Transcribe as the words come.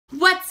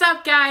What's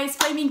up guys,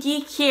 Flaming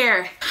Geek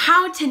here.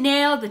 How to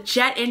nail the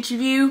JET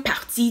interview,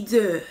 partie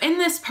 2. In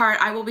this part,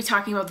 I will be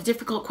talking about the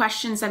difficult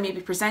questions that may be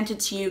presented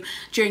to you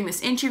during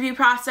this interview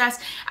process,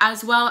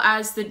 as well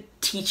as the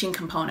teaching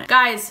component.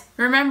 Guys,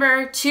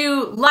 remember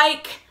to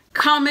like,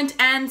 comment,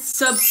 and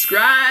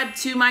subscribe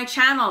to my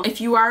channel. If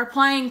you are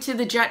applying to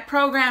the JET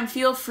program,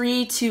 feel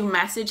free to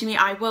message me.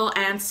 I will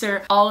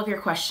answer all of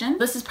your questions.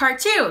 This is part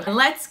 2.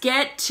 Let's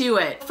get to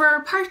it. For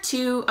part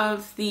 2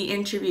 of the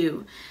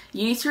interview,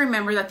 you need to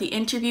remember that the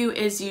interview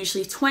is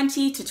usually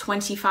 20 to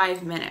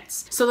 25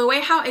 minutes. So the way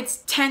how it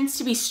tends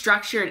to be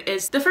structured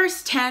is the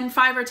first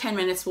 5 or 10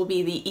 minutes will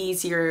be the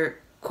easier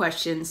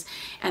questions,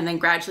 and then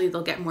gradually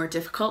they'll get more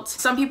difficult.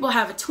 Some people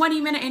have a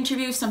 20-minute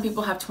interview, some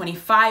people have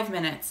 25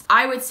 minutes.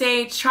 I would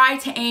say try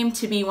to aim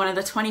to be one of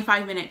the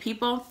 25-minute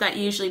people. That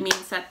usually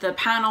means that the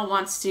panel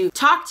wants to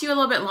talk to you a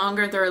little bit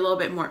longer, they're a little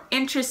bit more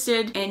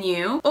interested in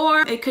you,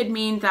 or it could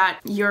mean that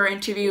your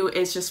interview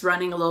is just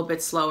running a little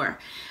bit slower.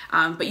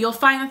 But you'll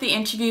find that the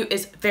interview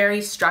is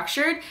very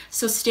structured,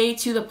 so stay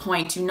to the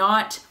point. Do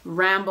not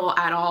ramble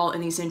at all in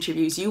these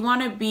interviews. You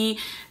want to be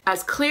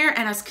as clear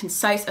and as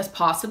concise as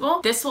possible.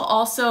 This will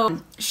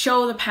also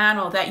show the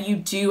panel that you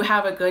do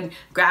have a good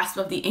grasp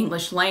of the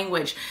English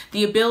language,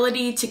 the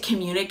ability to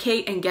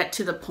communicate and get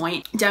to the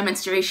point,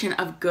 demonstration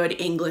of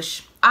good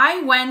English.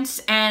 I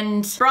went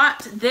and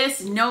brought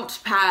this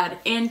notepad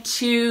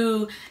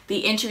into the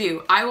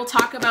interview. I will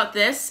talk about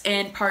this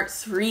in part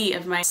 3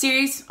 of my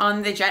series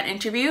on the JET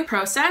interview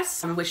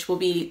process, which will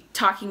be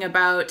talking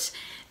about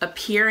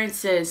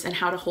appearances and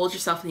how to hold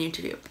yourself in the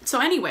interview. So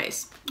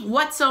anyways,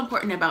 what's so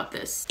important about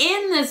this?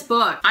 In this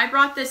book, I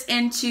brought this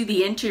into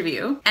the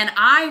interview and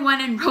I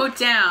went and wrote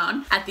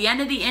down at the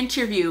end of the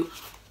interview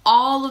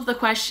all of the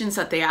questions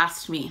that they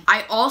asked me.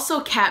 I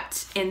also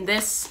kept in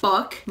this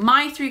book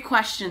my 3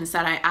 questions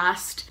that I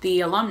asked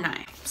the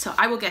alumni. So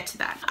I will get to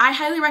that. I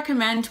highly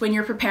recommend when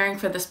you're preparing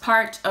for this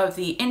part of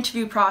the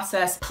interview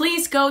process,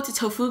 please go to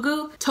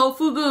Tofugu.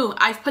 Tofugu,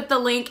 I've put the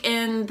link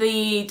in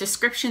the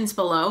descriptions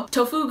below.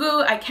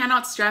 Tofugu, I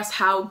cannot stress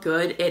how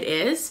good it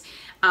is.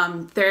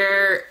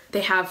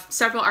 They have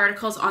several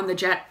articles on the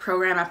JET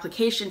program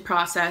application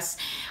process.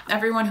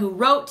 Everyone who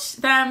wrote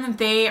them,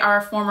 they are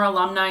former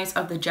alumni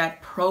of the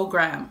JET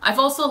program. I've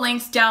also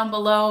linked down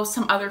below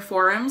some other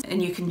forums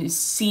and you can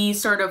see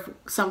sort of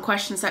some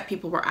questions that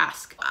people were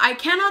asked. I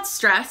cannot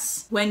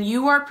stress, when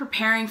you are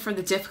preparing for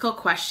the difficult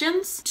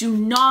questions, do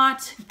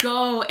not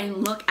go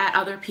and look at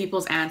other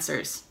people's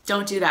answers.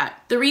 Don't do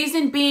that. The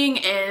reason being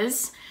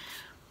is,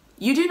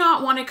 you do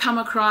not want to come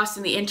across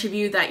in the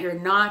interview that you're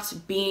not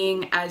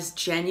being as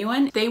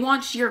genuine. They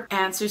want your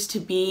answers to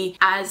be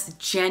as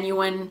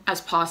genuine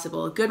as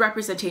possible, a good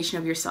representation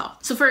of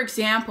yourself. So for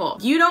example,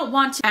 you don't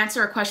want to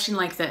answer a question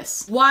like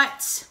this: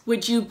 what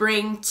would you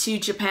bring to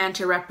Japan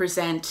to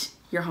represent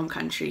your home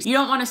country? You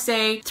don't want to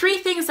say 3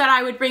 things that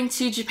I would bring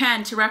to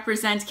Japan to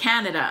represent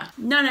Canada.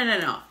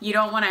 No. You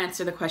don't want to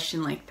answer the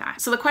question like that.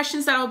 So the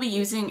questions that I'll be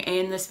using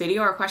in this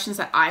video are questions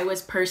that I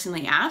was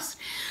personally asked,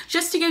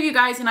 just to give you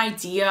guys an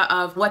idea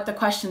of what the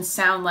questions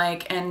sound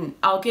like, and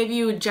I'll give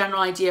you a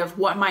general idea of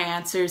what my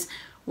answers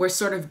were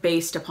sort of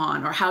based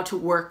upon, or how to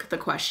work the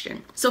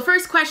question. So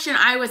first question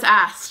I was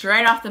asked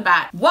right off the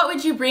bat: what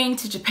would you bring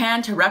to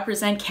Japan to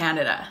represent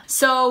Canada?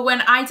 So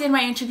when I did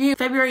my interview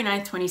February 9th,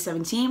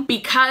 2017,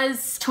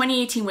 because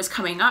 2018 was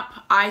coming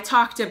up, I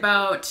talked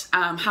about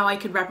how I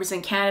could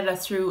represent Canada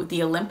through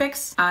the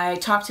Olympics. I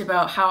talked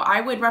about how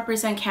I would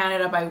represent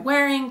Canada by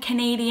wearing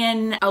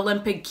Canadian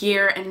Olympic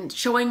gear and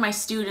showing my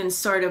students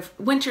sort of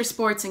winter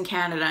sports in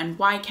Canada and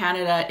why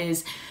Canada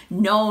is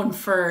known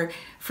for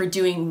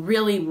doing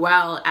really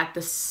well at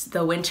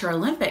the Winter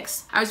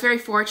Olympics. I was very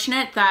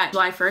fortunate that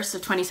July 1st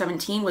of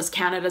 2017 was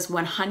Canada's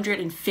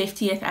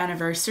 150th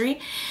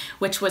anniversary,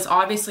 which was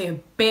obviously a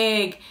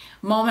big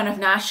moment of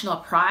national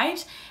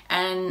pride.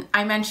 And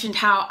I mentioned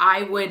how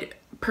I would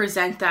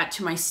present that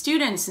to my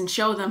students and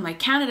show them, like,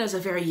 Canada is a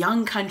very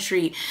young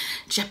country.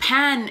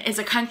 Japan is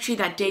a country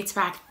that dates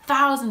back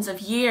thousands of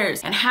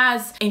years and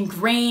has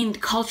ingrained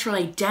cultural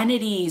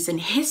identities and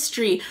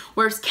history,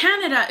 whereas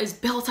Canada is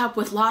built up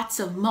with lots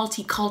of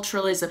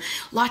multiculturalism,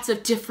 lots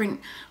of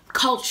different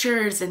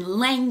cultures and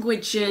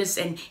languages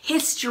and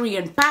history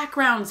and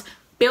backgrounds,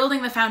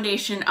 building the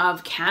foundation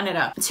of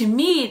Canada. To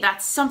me,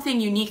 that's something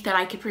unique that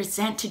I could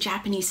present to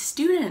Japanese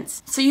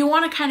students. So you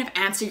want to kind of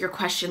answer your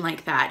question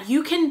like that.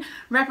 You can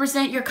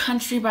represent your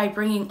country by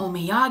bringing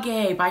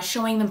omiyage, by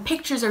showing them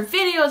pictures or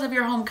videos of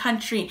your home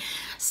country,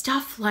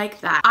 stuff like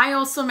that. I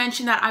also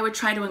mentioned that I would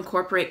try to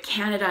incorporate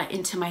Canada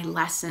into my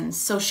lessons.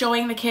 So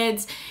showing the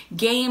kids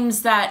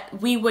games that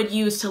we would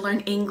use to learn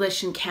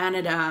English in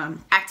Canada,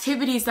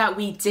 activities that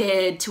we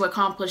did to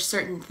accomplish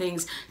certain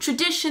things,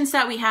 traditions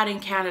that we had in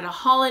Canada,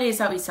 holidays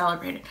that we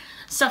celebrated,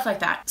 stuff like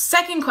that.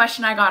 Second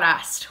question I got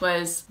asked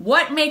was,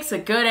 what makes a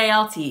good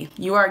ALT?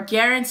 You are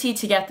guaranteed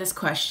to get this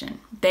question.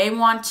 They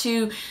want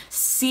to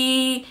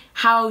see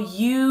how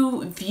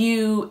you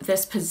view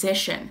this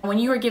position. When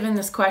you are given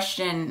this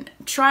question,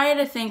 try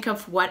to think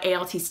of what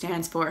ALT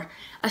stands for.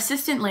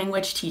 Assistant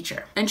language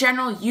teacher. In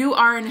general, you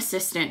are an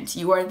assistant.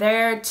 You are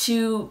there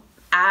to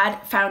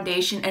add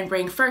foundation and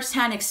bring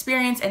firsthand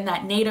experience and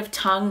that native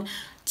tongue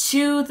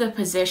to the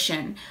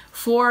position.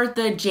 For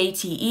the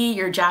JTE,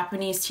 your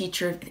Japanese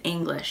teacher of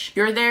English,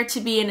 you're there to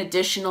be an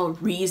additional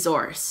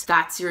resource.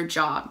 That's your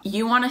job.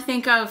 You want to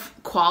think of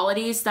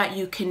qualities that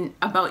you can,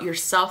 about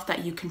yourself,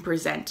 that you can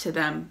present to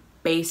them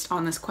based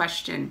on this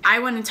question. I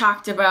went and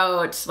talked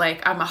about,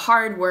 like, I'm a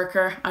hard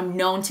worker. I'm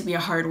known to be a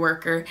hard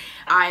worker.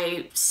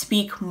 I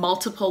speak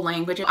multiple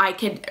languages. I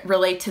could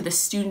relate to the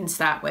students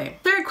that way.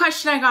 Third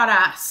question I got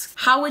asked,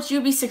 how would you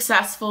be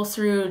successful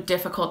through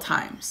difficult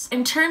times?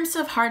 In terms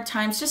of hard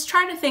times, just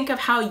try to think of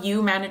how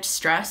you manage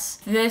stress.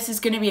 This is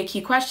going to be a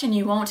key question.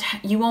 You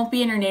won't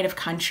be in your native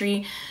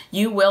country.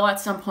 You will at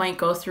some point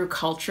go through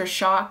culture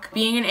shock.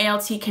 Being an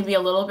ALT can be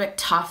a little bit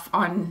tough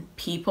on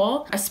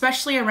people,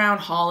 especially around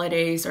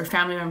holidays or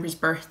family members'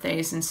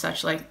 birthdays and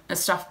such, like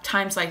stuff,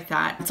 times like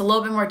that. It's a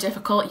little bit more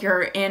difficult.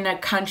 You're in a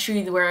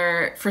country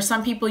where for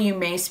some people you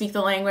may speak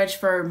the language,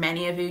 for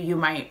many of you, you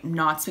might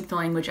not speak the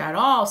language at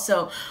all.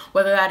 So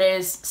whether that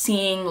is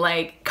seeing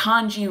like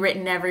kanji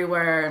written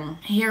everywhere and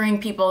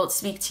hearing people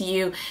speak to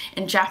you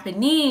in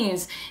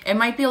Japanese, it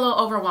might be a little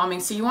overwhelming.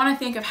 So you want to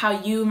think of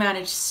how you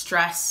manage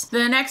stress.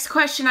 The next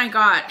question I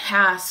got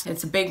asked,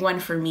 it's a big one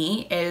for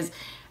me, is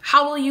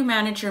how will you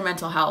manage your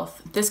mental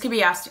health? This could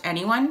be asked to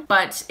anyone,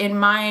 but in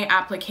my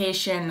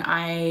application,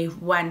 I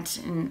went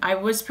and I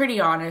was pretty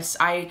honest.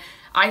 I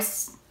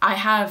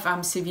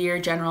have severe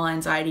general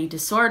anxiety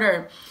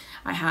disorder.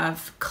 I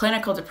have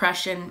clinical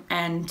depression,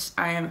 and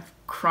I am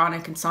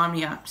chronic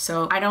insomnia.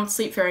 So I don't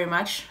sleep very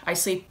much. I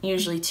sleep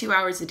usually 2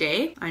 hours a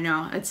day. I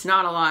know, it's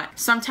not a lot.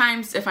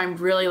 Sometimes if I'm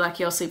really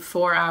lucky, I'll sleep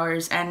 4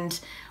 hours, and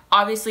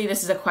obviously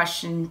this is a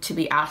question to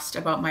be asked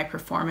about my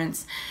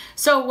performance.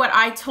 So what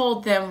I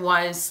told them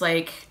was,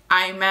 like,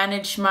 I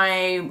manage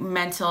my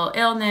mental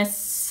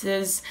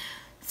illnesses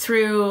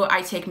through,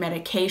 I take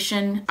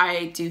medication,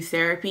 I do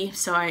therapy.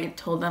 So I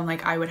told them,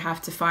 like, I would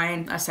have to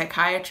find a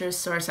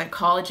psychiatrist or a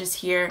psychologist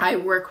here. I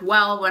work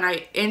well when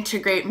I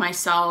integrate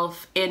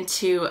myself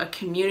into a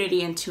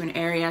community, into an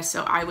area.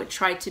 So I would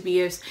try to be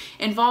as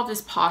involved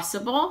as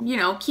possible, you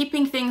know,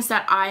 keeping things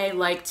that I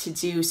like to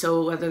do.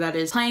 So whether that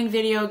is playing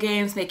video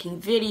games, making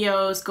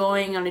videos,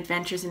 going on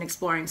adventures and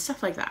exploring,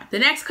 stuff like that. The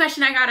next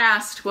question I got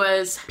asked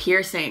was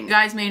piercing. You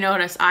guys may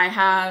notice I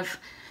have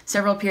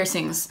several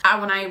piercings.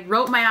 When I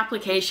wrote my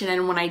application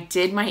and when I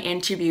did my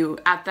interview,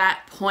 at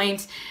that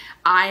point,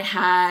 I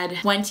had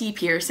 20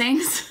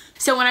 piercings.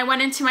 So when I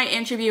went into my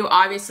interview,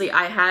 obviously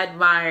I had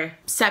my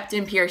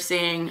septum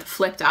piercing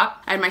flipped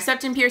up. I had my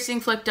septum piercing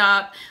flipped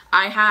up.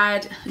 I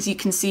had, as you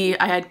can see,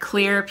 I had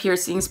clear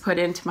piercings put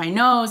into my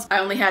nose. I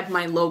only had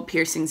my lobe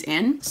piercings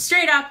in.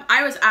 Straight up,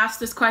 I was asked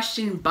this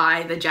question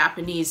by the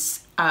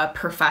Japanese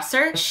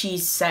professor. She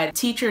said,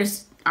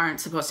 teachers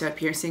aren't supposed to have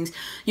piercings.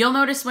 You'll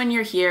notice when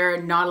you're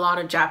here, not a lot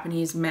of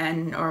Japanese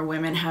men or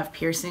women have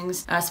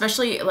piercings,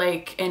 especially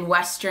like in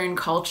Western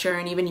culture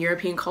and even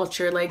European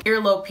culture. Like,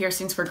 earlobe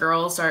piercings for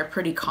girls are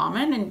pretty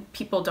common and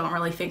people don't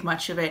really think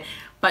much of it.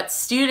 But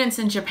students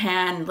in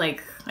Japan,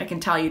 like, I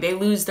can tell you, they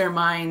lose their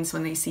minds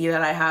when they see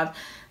that I have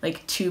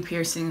like 2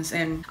 piercings.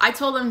 And I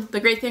told them the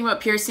great thing about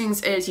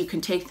piercings is you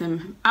can take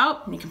them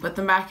out and you can put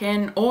them back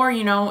in, or,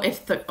 you know,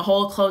 if the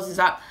hole closes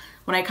up,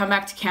 when I come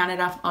back to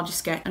Canada, I'll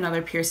just get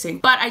another piercing.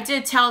 But I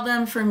did tell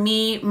them, for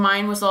me,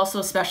 mine was also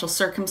a special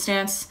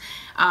circumstance.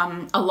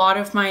 A lot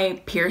of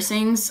my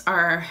piercings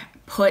are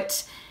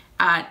put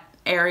at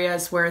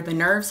areas where the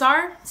nerves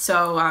are,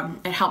 so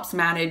it helps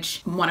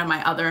manage one of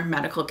my other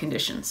medical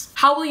conditions.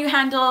 How will you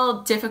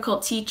handle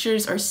difficult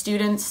teachers or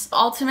students?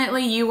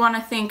 Ultimately, you want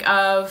to think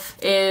of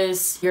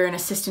is you're an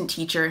assistant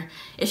teacher.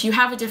 If you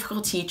have a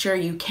difficult teacher,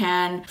 you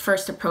can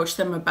first approach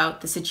them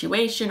about the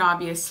situation,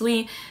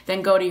 obviously,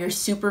 then go to your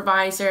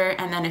supervisor,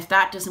 and then if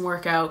that doesn't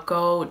work out,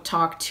 go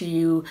talk to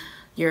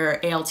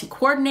your ALT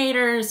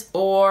coordinators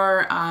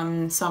or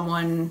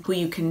someone who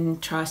you can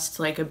trust,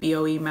 like a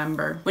BOE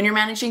member. When you're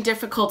managing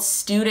difficult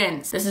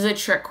students, this is a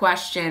trick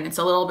question. It's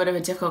a little bit of a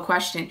difficult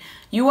question.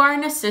 You are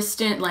an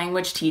assistant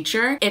language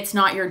teacher. It's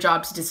not your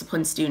job to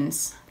discipline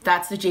students.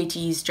 That's the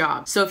JTE's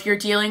job. So if you're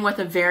dealing with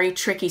a very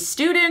tricky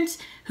student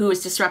who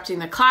is disrupting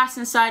the class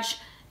and such,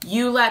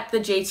 you let the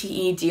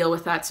JTE deal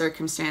with that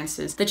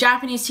circumstances. The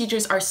Japanese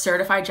teachers are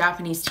certified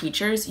Japanese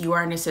teachers. You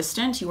are an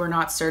assistant. You are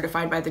not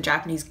certified by the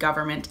Japanese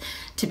government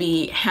to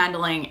be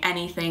handling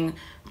anything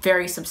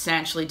very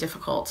substantially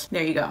difficult.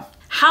 There you go.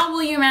 How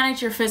will you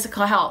manage your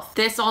physical health?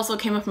 This also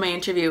came up in my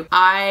interview.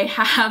 I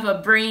have a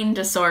brain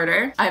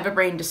disorder. I have a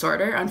brain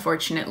disorder,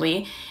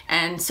 unfortunately.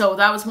 And so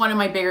that was one of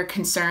my bigger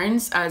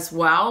concerns as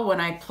well when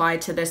I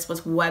applied to this,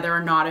 was whether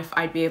or not if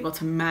I'd be able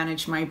to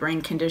manage my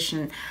brain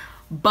condition.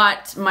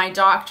 But my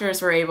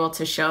doctors were able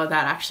to show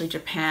that actually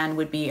Japan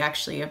would be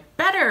actually a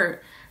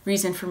better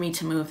reason for me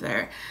to move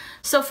there.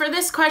 So for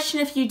this question,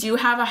 if you do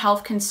have a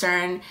health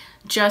concern,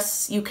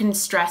 you can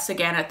stress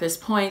again at this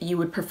point, you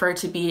would prefer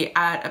to be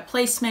at a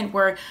placement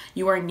where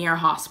you are near a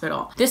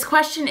hospital. This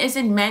question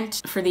isn't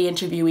meant for the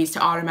interviewees to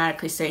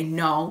automatically say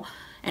no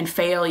and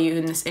fail you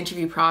in this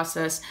interview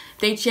process.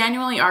 They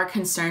genuinely are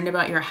concerned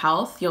about your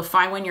health. You'll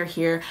find when you're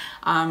here,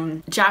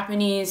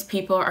 Japanese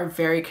people are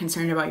very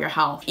concerned about your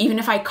health. Even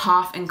if I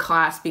cough in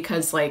class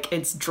because like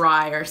it's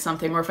dry or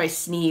something, or if I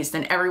sneeze,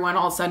 then everyone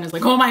all of a sudden is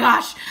like, oh my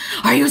gosh,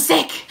 are you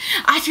sick?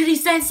 Ashuri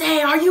sensei,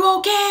 are you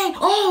okay?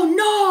 Oh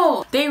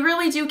no! They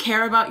really do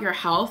care about your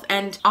health,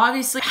 and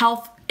obviously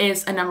health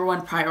is a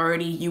 #1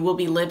 priority. You will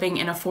be living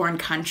in a foreign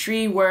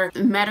country where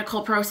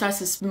medical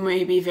processes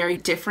may be very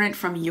different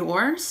from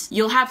yours.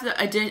 You'll have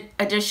the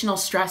additional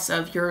stress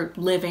of you're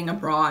living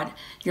abroad.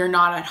 You're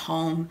not at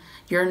home.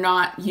 You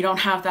don't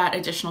have that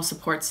additional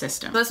support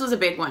system. This was a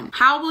big one.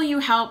 How will you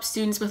help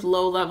students with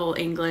low-level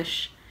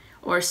English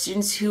or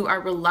students who are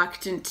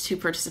reluctant to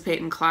participate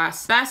in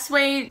class? Best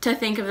way to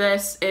think of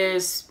this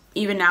is,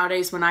 even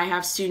nowadays when I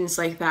have students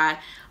like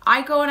that,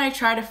 I go and I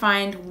try to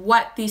find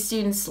what these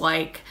students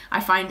like. I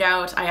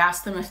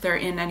ask them if they're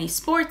in any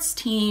sports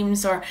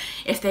teams or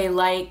if they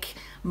like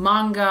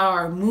manga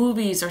or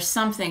movies or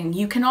something.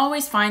 You can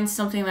always find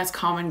something that's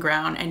common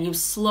ground, and you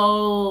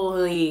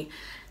slowly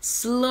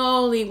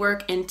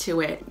work into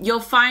it.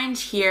 You'll find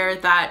here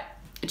that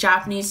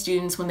Japanese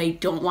students, when they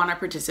don't want to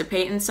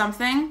participate in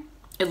something,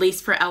 at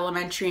least for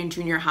elementary and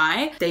junior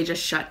high, they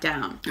just shut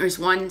down. There's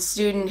one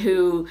student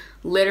who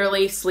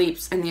literally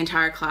sleeps in the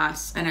entire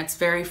class, and it's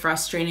very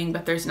frustrating,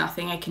 but there's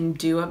nothing I can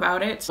do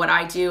about it. What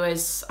I do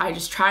is I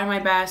just try my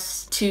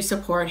best to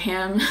support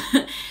him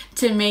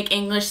to make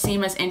English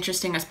seem as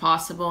interesting as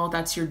possible.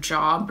 That's your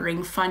job.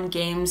 Bring fun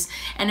games,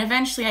 and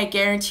eventually I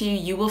guarantee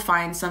you will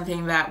find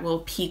something that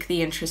will pique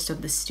the interest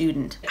of the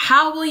student.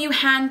 How will you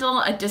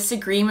handle a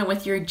disagreement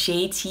with your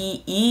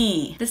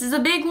JTE? This is a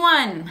big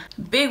one,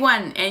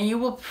 and you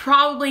will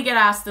probably get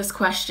asked this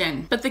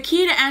question. But the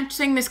key to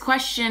answering this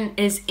question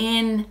is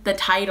in the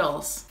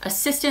titles.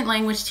 Assistant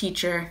language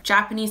teacher,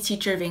 Japanese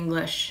teacher of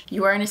English.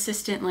 You are an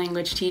assistant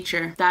language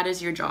teacher. That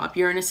is your job.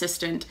 You're an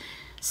assistant.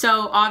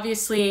 So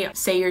obviously,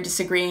 say you're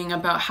disagreeing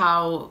about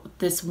how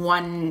this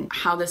one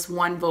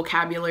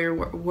vocabulary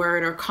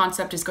word or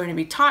concept is going to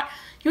be taught,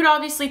 you would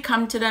obviously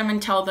come to them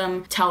and tell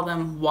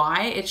them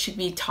why it should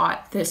be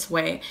taught this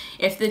way.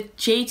 If the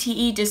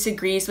JTE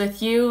disagrees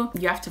with you,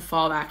 you have to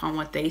fall back on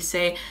what they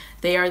say.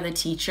 They are the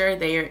teacher,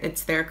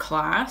 it's their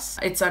class.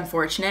 It's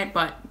unfortunate,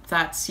 but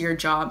that's your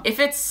job. If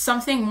it's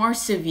something more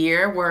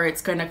severe where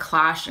it's going to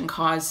clash and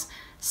cause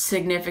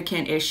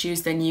significant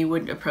issues, then you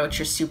would approach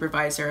your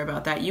supervisor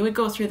about that. You would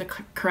go through the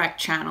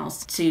correct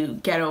channels to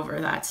get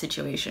over that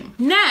situation.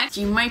 Next,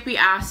 you might be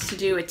asked to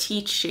do a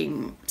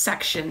teaching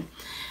section.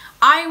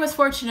 I was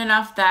fortunate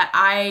enough that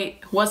I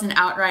wasn't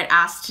outright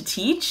asked to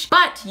teach,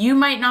 but you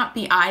might not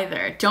be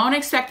either. Don't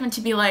expect them to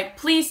be like,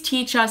 please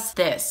teach us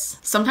this.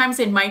 Sometimes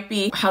it might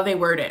be how they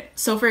word it.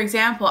 So for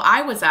example,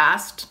 I was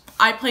asked,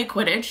 I played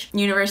Quidditch.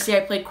 University,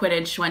 I played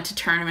Quidditch, went to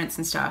tournaments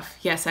and stuff.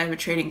 Yes, I have a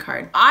trading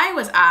card. I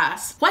was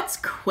asked, what's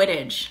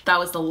Quidditch? That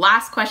was the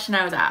last question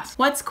I was asked.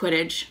 What's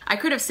Quidditch? I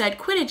could have said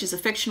Quidditch is a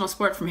fictional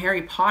sport from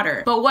Harry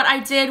Potter. But what I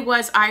did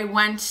was I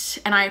went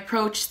and I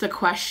approached the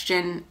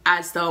question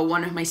as though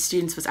one of my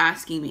students was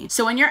asking me.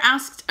 So when you're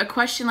asked a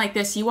question like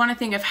this, you want to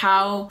think of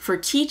how, for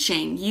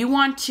teaching, you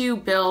want to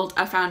build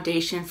a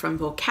foundation from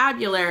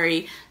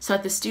vocabulary so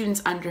that the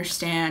students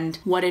understand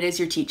what it is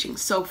you're teaching.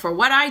 So for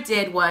what I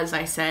did was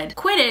I said,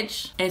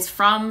 Quidditch is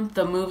from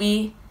the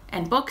movie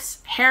and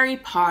books Harry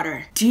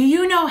Potter. Do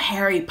you know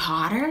Harry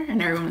Potter?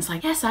 And everyone was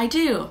like, yes, I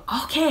do.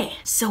 Okay,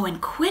 so in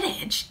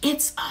Quidditch,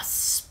 it's a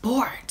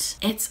sport.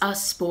 It's a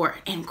sport.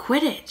 In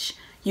Quidditch,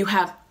 you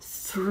have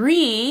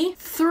three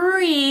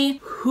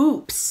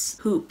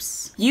hoops.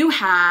 You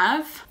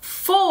have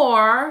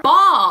 4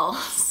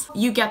 balls.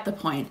 You get the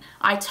point.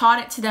 I taught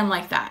it to them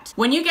like that.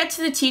 When you get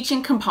to the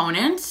teaching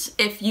component,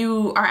 if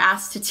you are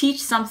asked to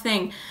teach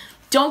something,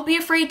 don't be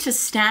afraid to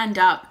stand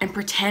up and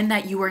pretend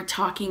that you're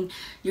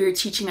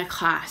teaching a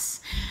class.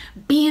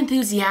 Be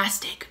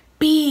enthusiastic.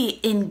 Be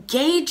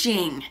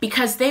engaging,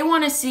 because they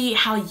want to see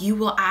how you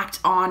will act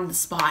on the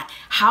spot,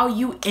 how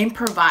you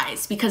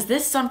improvise, because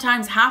this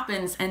sometimes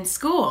happens in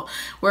school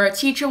where a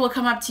teacher will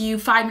come up to you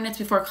 5 minutes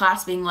before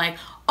class being like,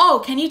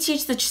 oh, can you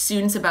teach the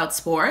students about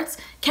sports?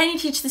 Can you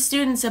teach the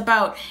students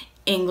about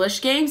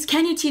English games?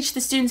 Can you teach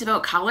the students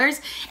about colors?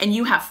 And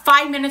you have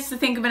 5 minutes to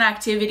think of an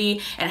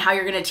activity and how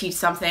you're going to teach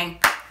something.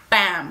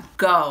 Bam,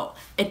 go.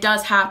 It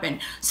does happen.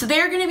 So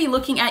they're going to be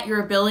looking at your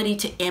ability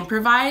to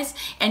improvise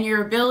and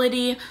your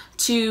ability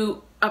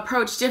to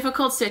approach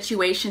difficult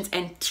situations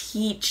and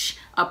teach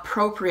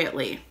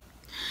appropriately.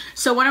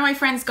 So one of my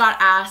friends got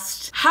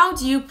asked, how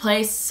do you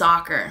play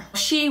soccer?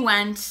 She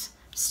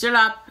stood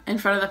up in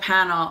front of the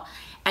panel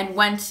and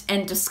went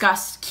and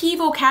discussed key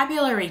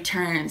vocabulary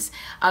terms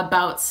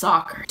about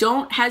soccer.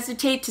 Don't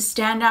hesitate to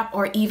stand up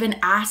or even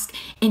ask.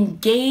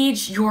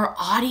 Engage your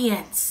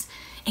audience.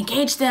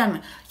 Engage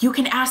them. You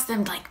can ask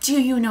them like,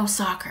 do you know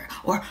soccer?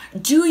 Or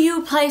do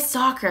you play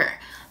soccer?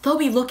 they'll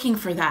be looking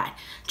for that.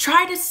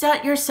 Try to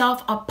set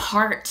yourself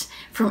apart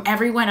from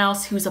everyone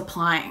else who's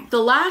applying. The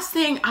last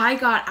thing I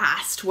got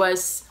asked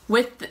was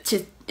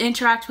to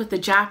interact with the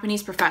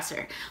Japanese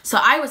professor. So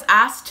I was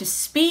asked to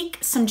speak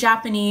some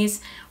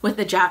Japanese with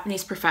the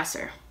Japanese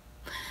professor.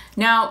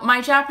 Now,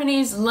 my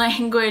Japanese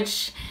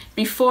language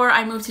before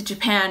I moved to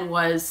Japan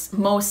was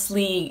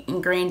mostly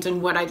ingrained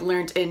in what I'd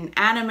learned in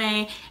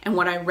anime and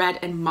what I read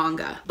in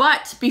manga.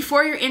 But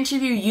before your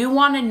interview, you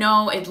want to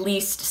know at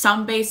least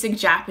some basic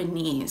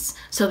Japanese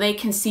so they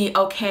can see,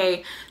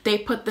 okay, they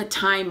put the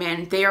time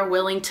in, they are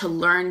willing to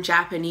learn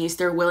Japanese,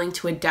 they're willing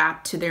to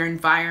adapt to their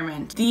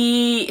environment.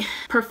 The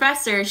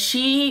professor,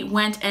 she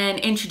went and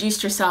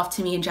introduced herself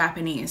to me in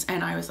Japanese,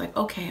 and I was like,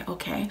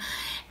 okay.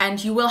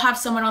 And you will have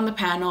someone on the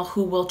panel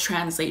who will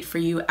translate for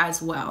you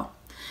as well.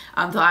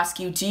 They'll ask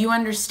you, do you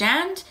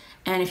understand?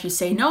 And if you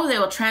say no, they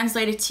will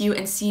translate it to you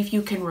and see if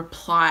you can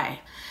reply.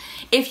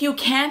 If you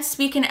can't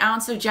speak an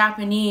ounce of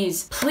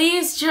Japanese,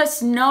 please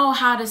just know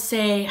how to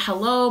say,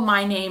 hello,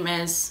 my name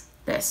is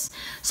this.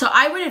 So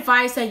I would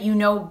advise that you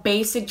know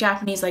basic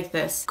Japanese like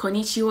this.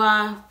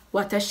 Konnichiwa,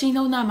 watashi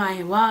no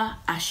namae wa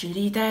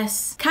Ashuri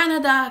desu.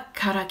 Canada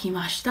kara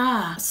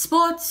kimashita.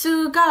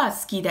 Sportsu ga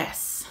suki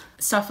desu.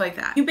 Stuff like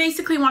that. You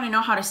basically want to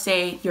know how to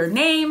say your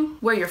name,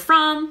 where you're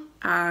from,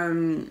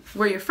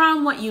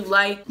 what you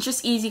like,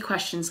 just easy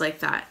questions like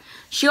that.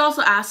 She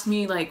also asked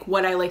me like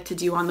what I like to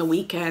do on the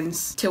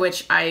weekends, to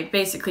which I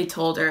basically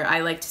told her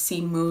I like to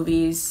see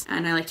movies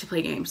and I like to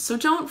play games. So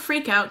don't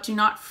freak out, do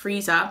not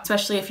freeze up,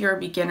 especially if you're a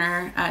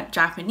beginner at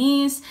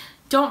Japanese.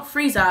 Don't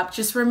freeze up,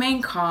 just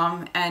remain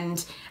calm,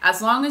 and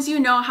as long as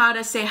you know how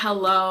to say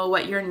hello,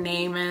 what your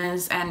name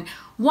is, and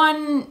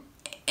one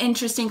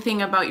interesting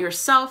thing about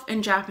yourself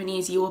in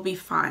Japanese, you will be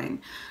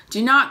fine.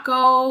 Do not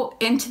go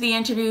into the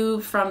interview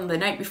from the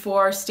night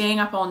before, staying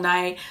up all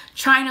night,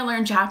 trying to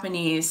learn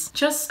Japanese.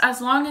 Just as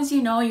long as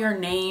you know your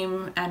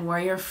name and where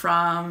you're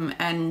from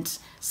and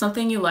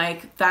something you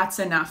like, that's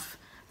enough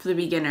for the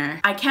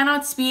beginner. I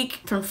cannot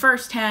speak from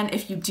firsthand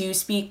if you do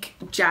speak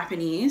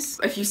Japanese.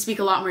 If you speak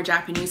a lot more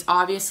Japanese,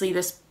 obviously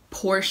this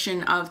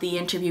portion of the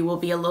interview will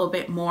be a little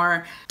bit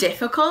more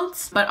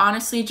difficult, but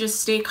honestly, just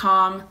stay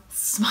calm,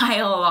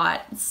 smile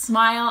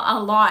a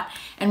lot,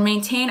 and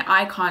maintain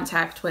eye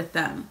contact with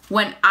them.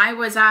 When I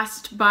was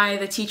asked by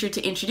the teacher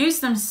to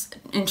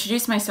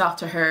introduce myself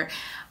to her,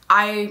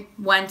 I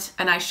went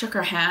and I shook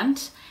her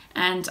hand,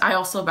 and I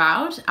also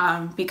bowed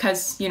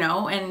because, you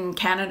know, in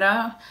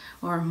Canada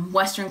or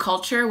Western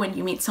culture, when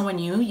you meet someone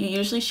new, you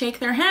usually shake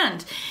their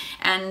hand.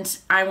 And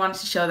I wanted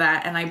to show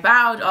that. And I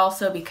bowed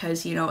also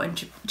because, you know, in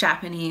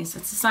Japanese,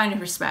 it's a sign of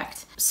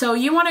respect. So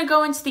you want to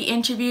go into the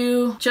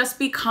interview, just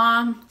be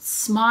calm,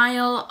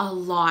 smile a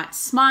lot.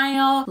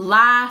 Smile,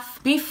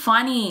 laugh, be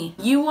funny.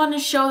 You want to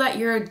show that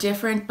you're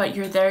different, but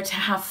you're there to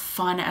have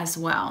fun as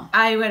well.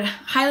 I would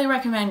highly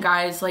recommend,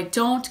 guys, like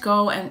don't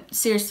go and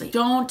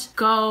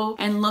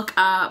look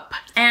up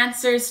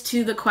answers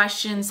to the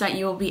questions that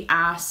you will be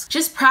asked.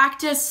 Just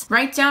practice,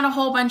 write down a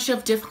whole bunch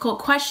of difficult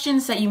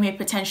questions that you may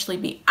potentially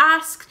be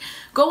asked.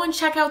 Go and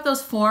check out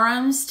those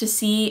forums to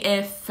see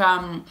if,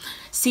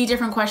 see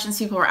different questions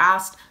people were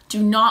asked.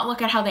 Do not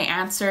look at how they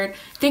answered.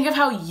 Think of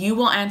how you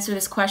will answer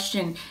this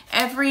question.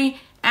 Every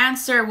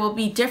answer will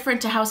be different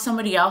to how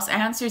somebody else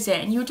answers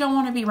it, and you don't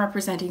want to be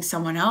representing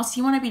someone else.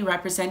 You want to be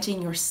representing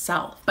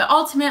yourself. But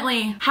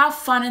ultimately, have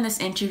fun in this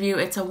interview.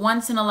 It's a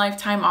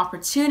once-in-a-lifetime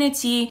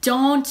opportunity.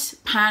 Don't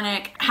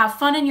panic. Have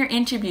fun in your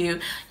interview.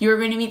 You're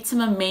going to meet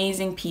some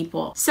amazing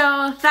people.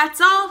 So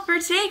that's all for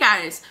today,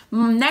 guys.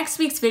 Next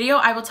week's video,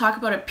 I will talk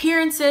about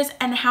appearances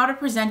and how to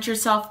present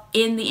yourself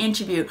in the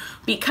interview,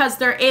 because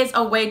there is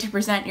a way to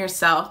present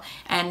yourself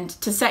and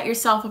to set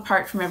yourself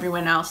apart from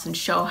everyone else and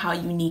show how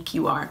unique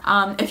you are.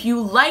 If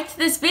you liked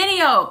this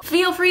video,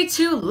 feel free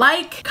to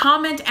like,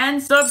 comment,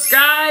 and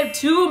subscribe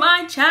to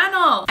my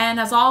channel. And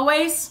as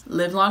always,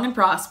 live long and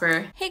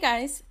prosper. Hey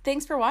guys,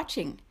 thanks for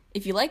watching.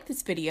 If you liked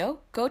this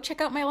video, go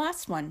check out my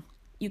last one.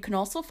 You can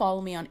also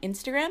follow me on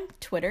Instagram,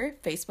 Twitter,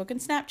 Facebook,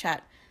 and Snapchat.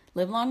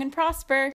 Live long and prosper.